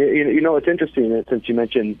 Joe, you know it's interesting since you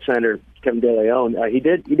mentioned Senator Kevin De Leon. He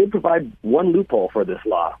did provide one loophole for this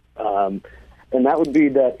law, and that would be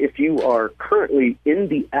that if you are currently in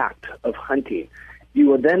the act of hunting,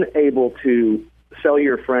 you are then able to sell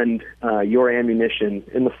your friend your ammunition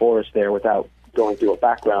in the forest there without going through a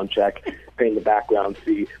background check, paying the background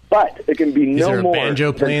fee. But it can be no more than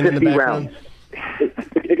 50 rounds.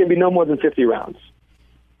 It can be no more than 50 rounds.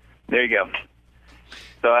 There you go.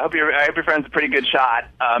 So I hope your friend's a pretty good shot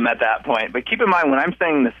at that point. But keep in mind, when I'm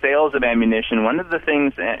saying the sales of ammunition, one of the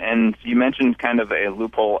things, and you mentioned kind of a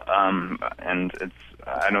loophole, and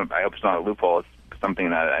I hope it's not a loophole. It's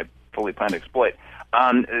something that I fully plan to exploit.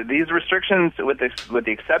 These restrictions, with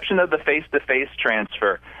the exception of the face-to-face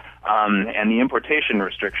transfer and the importation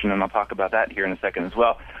restriction, and I'll talk about that here in a second as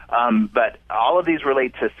well, but all of these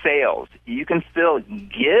relate to sales. You can still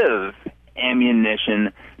give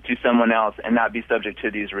ammunition to someone else and not be subject to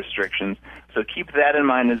these restrictions. So keep that in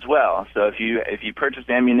mind as well. So if you purchase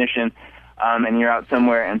ammunition and you're out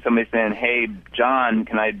somewhere and somebody's saying, "Hey, John,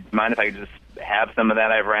 can I mind if I just have some of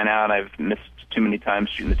that? I've ran out. I've missed too many times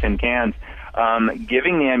shooting the tin cans."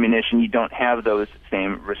 Giving the ammunition, you don't have those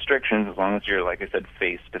same restrictions as long as you're, like I said,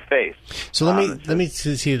 face-to-face. So let me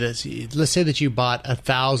see this. Let's say that you bought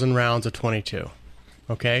 1,000 rounds of .22,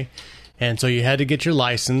 okay? And so you had to get your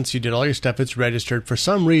license. You did all your stuff. It's registered. For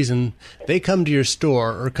some reason, they come to your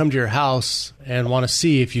store or come to your house and want to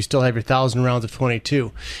see if you still have your 1,000 rounds of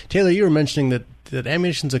 .22. Taylor, you were mentioning that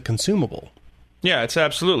ammunition's a consumable. Yeah, it's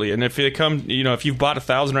absolutely. And if they come, if you've bought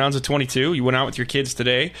 1,000 rounds of .22, you went out with your kids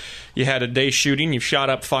today, you had a day shooting, you've shot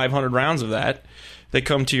up 500 rounds of that, they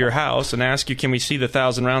come to your house and ask you, can we see the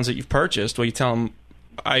 1,000 rounds that you've purchased? Well, you tell them,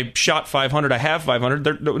 I shot 500, I have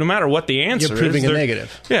 500. No matter what the answer is. You're proving a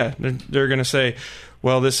negative. Yeah, they're going to say,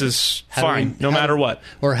 well, this is fine, no matter what.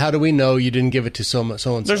 Or how do we know you didn't give it to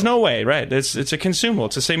so-and-so? There's no way, right? It's a consumable.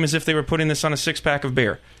 It's the same as if they were putting this on a 6-pack of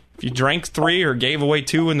beer. If you drank 3 or gave away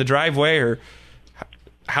 2 in the driveway, or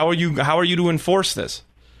how are you to enforce this?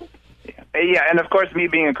 Yeah, and of course, me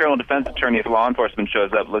being a criminal defense attorney, if law enforcement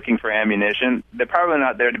shows up looking for ammunition, they're probably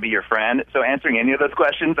not there to be your friend. So answering any of those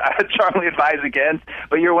questions, I would strongly advise against,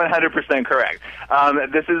 but you're 100% correct.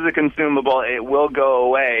 This is a consumable. It will go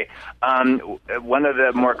away. One of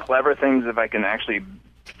the more clever things, if I can actually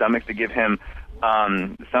stomach to give him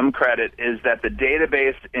some credit, is that the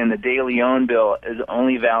database in the De Leon bill is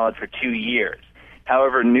only valid for 2 years.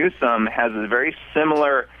 However, Newsom has a very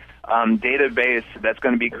similar database that's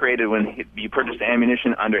going to be created when you purchase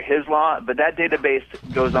ammunition under his law, but that database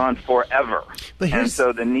goes on forever. And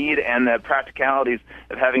so the need and the practicalities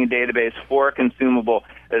of having a database for a consumable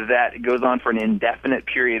that goes on for an indefinite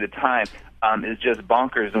period of time is just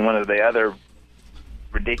bonkers, and one of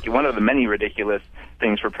the many ridiculous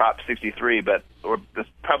things for Prop 63, but that's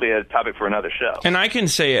probably a topic for another show. And I can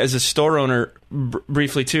say, as a store owner,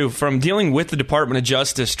 briefly too, from dealing with the Department of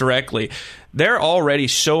Justice directly, they're already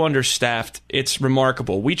so understaffed, it's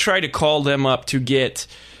remarkable. We try to call them up to get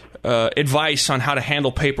advice on how to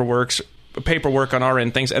handle paperwork on our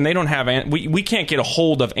end, things, and they don't have we can't get a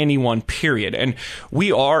hold of anyone, period. And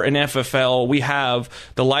we are an FFL. We have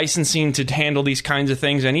the licensing to handle these kinds of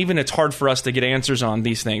things, and even it's hard for us to get answers on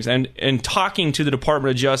these things. And talking to the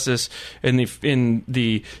Department of Justice in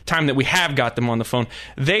the time that we have got them on the phone,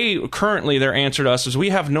 their answer to us is,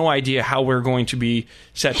 we have no idea how we're going to be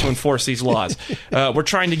set to enforce these laws. We're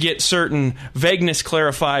trying to get certain vagueness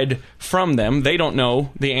clarified from them. They don't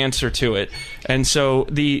know the answer to it. And so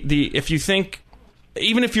if you think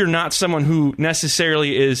even if you're not someone who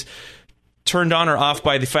necessarily is turned on or off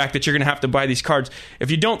by the fact that you're going to have to buy these cards, if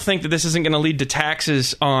you don't think that this isn't going to lead to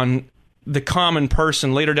taxes on the common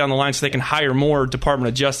person later down the line so they can hire more Department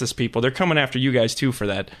of Justice people, they're coming after you guys too for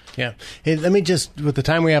that. Yeah. Hey, let me just, with the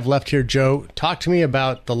time we have left here, Joe, talk to me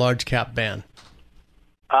about the large cap ban.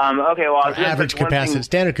 Okay, well, average capacity,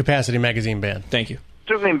 standard capacity magazine ban. Thank you.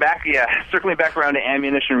 Circling back around to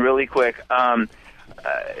ammunition really quick.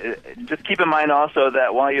 Just keep in mind also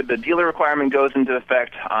that while the dealer requirement goes into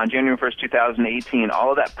effect on January 1st, 2018,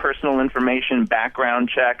 all of that personal information background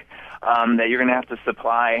check that you're going to have to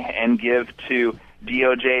supply and give to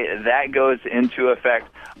DOJ, that goes into effect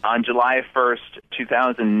on July 1st,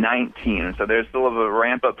 2019. So there's still a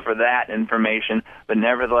ramp up for that information, but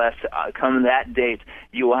nevertheless, come that date,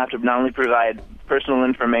 you will have to not only provide personal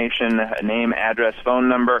information, name, address, phone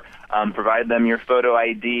number, provide them your photo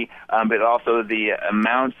ID, but also the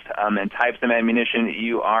amounts and types of ammunition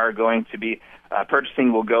you are going to be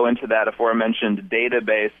purchasing will go into that aforementioned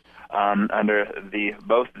database under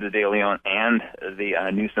both the De Leon and the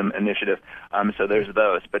Newsom initiative. So there's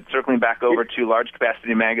those. But circling back over to large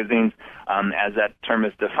capacity magazines, as that term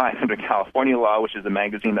is defined under California law, which is a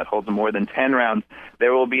magazine that holds more than 10 rounds,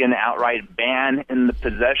 there will be an outright ban in the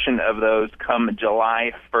possession of those come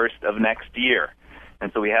July 1st of next year.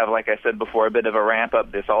 And so we have, like I said before, a bit of a ramp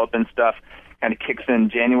up. This all open stuff kind of kicks in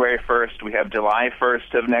January 1st. We have July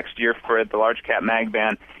 1st of next year for the large cap mag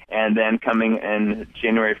ban. And then coming in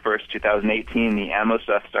January 1st, 2018, the ammo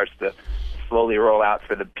stuff starts to slowly roll out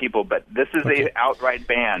for the people. But this is a outright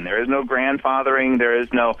ban. There is no grandfathering. There is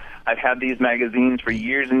no, I've had these magazines for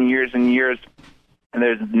years and years and years, and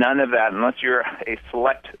there's none of that unless you're a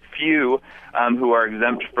select few who are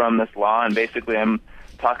exempt from this law. And basically I'm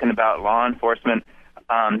talking about law enforcement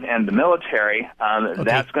and the military.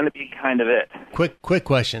 That's going to be kind of it. Quick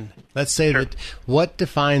question. Let's say that what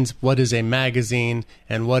defines what is a magazine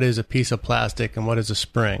and what is a piece of plastic and what is a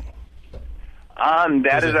spring?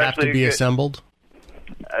 Does it have to be assembled?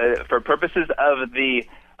 For purposes of the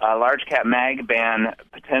large cap mag ban,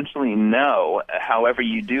 potentially no. However,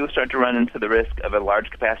 you do start to run into the risk of a large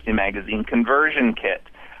capacity magazine conversion kit.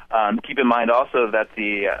 Keep in mind also that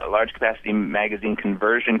the large capacity magazine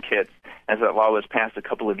conversion kits, as that law was passed a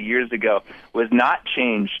couple of years ago, was not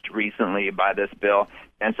changed recently by this bill.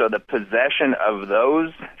 And so the possession of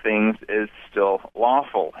those things is still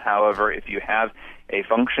lawful. However, if you have a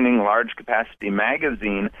functioning large capacity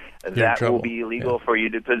magazine, that will be illegal for you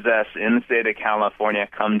to possess in the state of California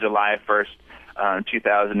come July 1st,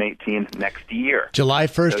 2018, next year. July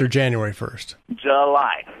 1st or January 1st?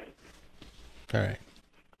 July. All right.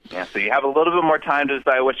 Yeah, so you have a little bit more time to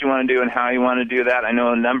decide what you want to do and how you want to do that. I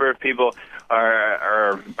know a number of people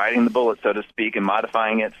are biting the bullet, so to speak, and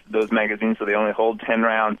modifying those magazines so they only hold 10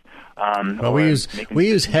 rounds. Well, we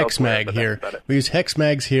use Hex Mag here. We use Hex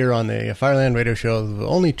Mags here on the Fireland Radio Show, the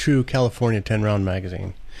only true California 10-round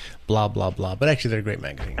magazine. Blah, blah, blah. But actually, they're a great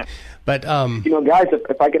magazine. But guys,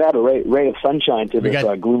 if I could add a ray of sunshine to this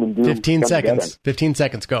gloom and doom. 15 seconds. 15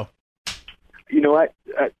 seconds. Go. You know what?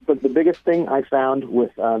 But the biggest thing I found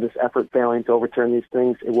with this effort failing to overturn these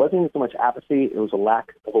things, it wasn't so much apathy, it was a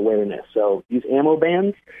lack of awareness. So these ammo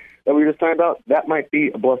bans that we were just talking about, that might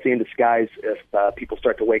be a blessing in disguise if people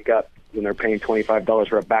start to wake up when they're paying $25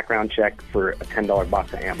 for a background check for a $10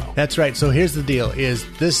 box of ammo. That's right. So here's the deal: is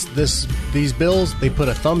these bills, they put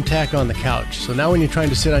a thumbtack on the couch. So now when you're trying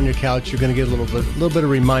to sit on your couch, you're going to get a little bit of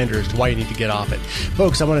reminder as to why you need to get off it.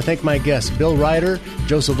 Folks, I want to thank my guests: Bill Ryder,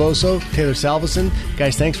 Joe Silvoso, Taylor Salveson.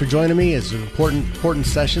 Guys, thanks for joining me. It's an important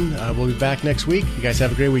session. We'll be back next week. You guys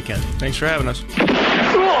have a great weekend. Thanks for having us.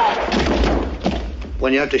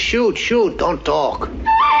 When you have to shoot, don't talk.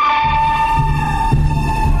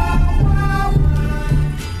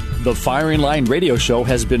 The Firing Line Radio Show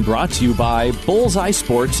has been brought to you by Bullseye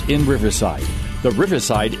Sports in Riverside, the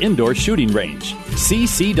Riverside Indoor Shooting Range,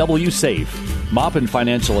 CCW Safe, Maupin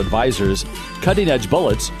Financial Advisors, Cutting Edge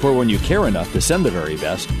Bullets for when you care enough to send the very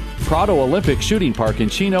best, Prado Olympic Shooting Park in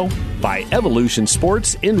Chino, by Evolution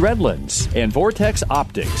Sports in Redlands, and Vortex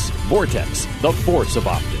Optics. Vortex, the force of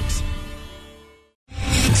optics.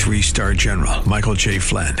 3-star General Michael J.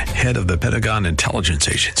 Flynn, head of the Pentagon Intelligence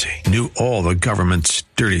Agency, knew all the government's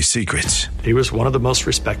dirty secrets. He was one of the most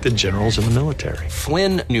respected generals in the military.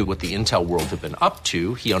 Flynn knew what the intel world had been up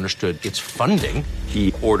to. He understood its funding.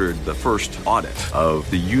 He ordered the first audit of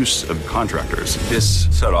the use of contractors. This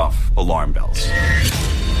set off alarm bells.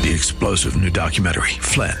 The explosive new documentary,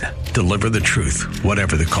 Flynn, Deliver the Truth,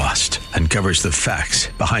 Whatever the Cost, uncovers the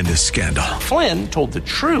facts behind this scandal. Flynn told the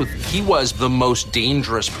truth. He was the most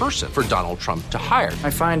dangerous person for Donald Trump to hire. I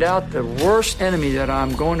find out the worst enemy that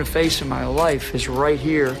I'm going to face in my life is right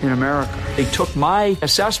here in America. They took my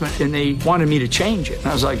assessment and they wanted me to change it. And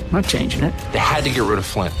I was like, I'm not changing it. They had to get rid of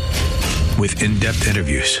Flynn. With in-depth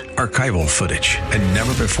interviews, archival footage, and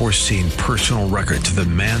never-before-seen personal records of the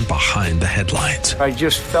man behind the headlines. I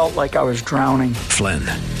just felt like I was drowning. Flynn,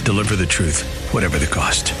 Deliver the Truth, Whatever the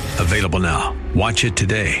Cost. Available now. Watch it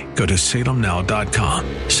today. Go to salemnow.com.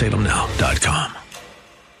 salemnow.com.